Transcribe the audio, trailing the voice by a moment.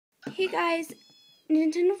Hey guys,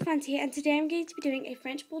 Nintendo Fans here, and today I'm going to be doing a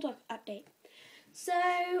French Bulldog update. So,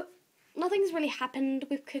 nothing's really happened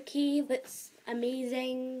with Cookie that's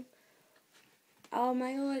amazing. Oh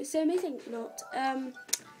my god, it's so amazing.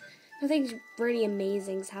 Nothing's really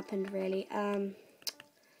amazing's happened really.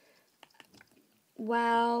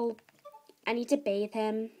 Well, I need to bathe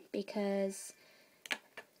him because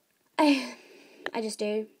I just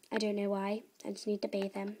do. I don't know why. I just need to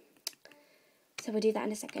bathe him. So we'll do that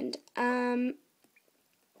in a second. I'm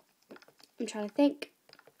trying to think.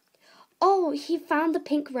 Oh, he found the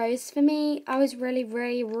pink rose for me. I was really,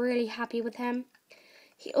 really, really happy with him.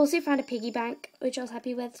 He also found a piggy bank, which I was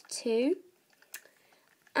happy with too.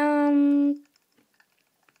 I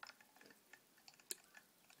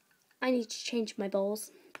need to change my bowls,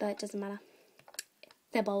 but it doesn't matter.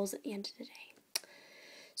 They're bowls at the end of the day.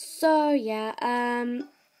 So yeah,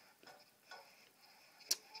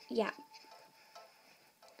 yeah.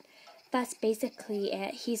 That's basically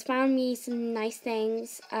it. He's found me some nice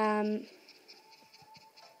things.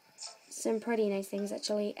 Some pretty nice things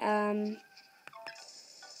actually. Yeah.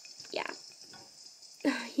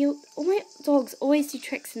 All my dogs always do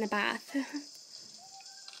tricks in the bath.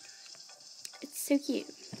 It's so cute.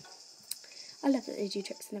 I love that they do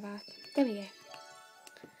tricks in the bath. There we go.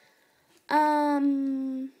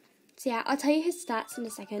 So yeah, I'll tell you his stats in a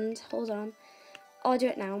second. Hold on. I'll do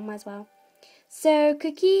it now, might as well. So,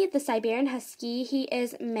 Cookie, the Siberian Husky, he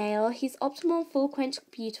is male. He's optimal, full, quench,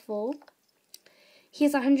 beautiful. He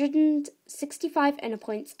has 165 inner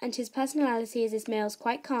points, and his personality is male is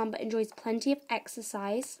quite calm but enjoys plenty of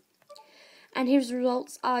exercise. And his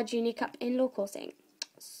results are Junior Cup indoor coursing.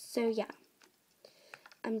 So, yeah.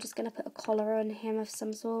 I'm just going to put a collar on him of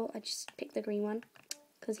some sort. I just picked the green one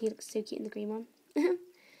because he looks so cute in the green one. The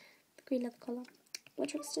green leather collar. What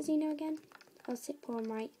tricks does he know again? Oh, sit, pull, and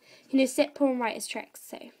right. He knows sit, pull, and right as tricks,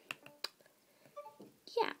 so.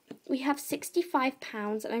 Yeah. We have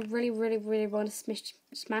 £65, and I really, really, really want to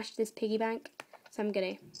smash this piggy bank, so I'm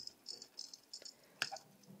going to.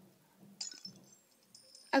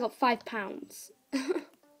 I got £5.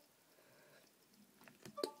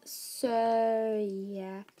 So,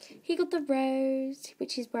 yeah. He got the rose,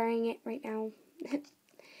 which he's wearing it right now.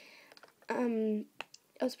 I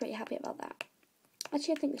was pretty happy about that.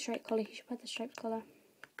 Actually, I think the striped collar, he should wear the striped collar.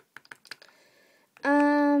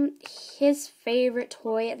 His favourite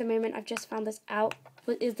toy at the moment, I've just found this out,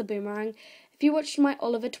 is the boomerang. If you watched my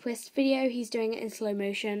Oliver Twist video, he's doing it in slow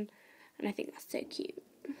motion, and I think that's so cute.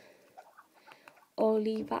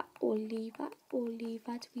 Oliver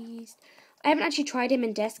Twist. I haven't actually tried him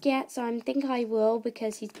in disc yet, so I think I will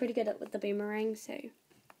because he's pretty good with the boomerang, so,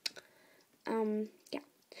 yeah.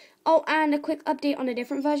 Oh, and a quick update on a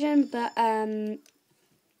different version, but,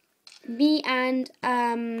 me and,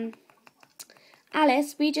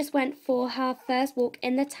 Alice, we just went for her first walk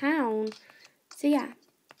in the town. So, yeah.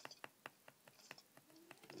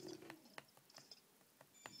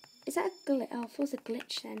 Is that a glitch? Oh, it was a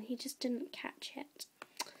glitch then. He just didn't catch it.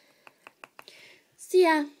 So,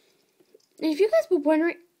 yeah. And if you guys were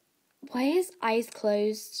wondering why his eyes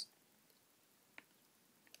closed.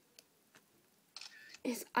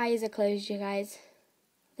 His eyes are closed, you guys.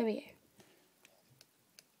 There we go.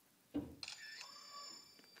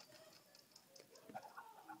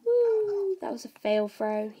 That was a fail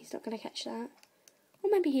throw. He's not going to catch that. Or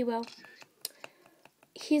maybe he will.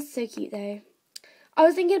 He's so cute, though. I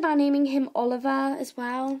was thinking about naming him Oliver as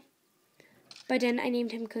well. But then I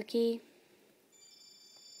named him Cookie.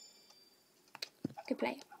 Good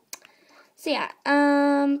play. So, yeah.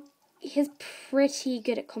 He's pretty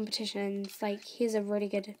good at competitions. Like, he's a really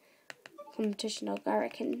good competition dog, I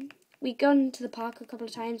reckon. We've gone to the park a couple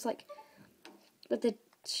of times, like, with the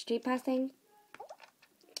street pass thing.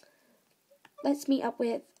 Let's meet up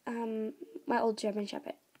with my old German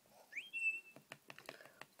Shepherd.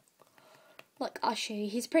 Look, I'll show you.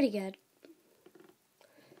 He's pretty good.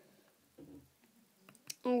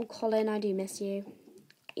 Oh, Colin, I do miss you.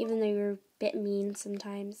 Even though you're a bit mean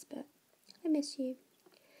sometimes, but I miss you.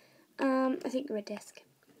 I think you're a disc.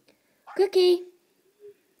 Cookie!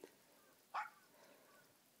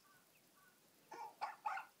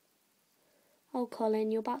 Oh,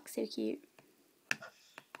 Colin, your back's so cute.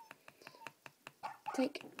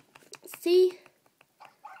 Like, see?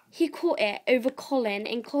 He caught it over Colin,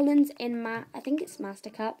 and Colin's in I think it's Master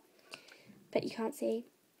Cup, but you can't see.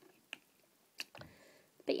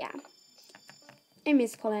 But yeah, I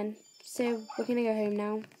miss Colin, so we're gonna go home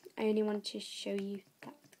now. I only wanted to show you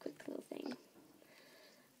that quick little thing.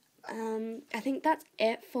 I think that's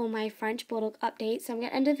it for my French Bulldog update, so I'm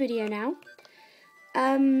gonna end the video now.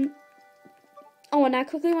 Oh, and I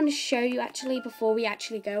quickly want to show you, actually, before we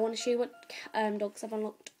actually go, I want to show you what dogs I've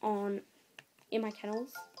unlocked in my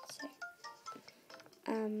kennels. So,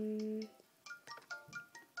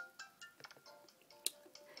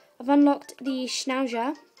 I've unlocked the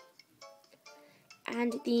Schnauzer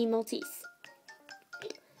and the Maltese.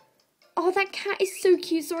 Oh, that cat is so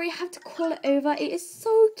cute. Sorry, I have to call it over. It is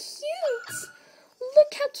so cute.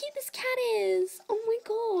 Look how cute this cat is. Oh my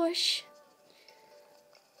gosh.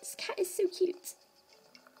 This cat is so cute.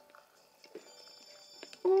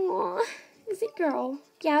 Oh, is it girl?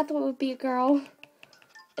 Yeah, I thought it would be a girl.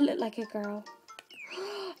 It looked like a girl.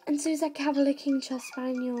 And so is that Cavalier King Charles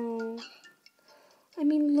Spaniel. I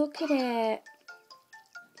mean, look at it.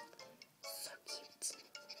 So cute.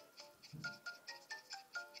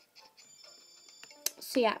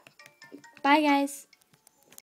 So yeah. Bye, guys.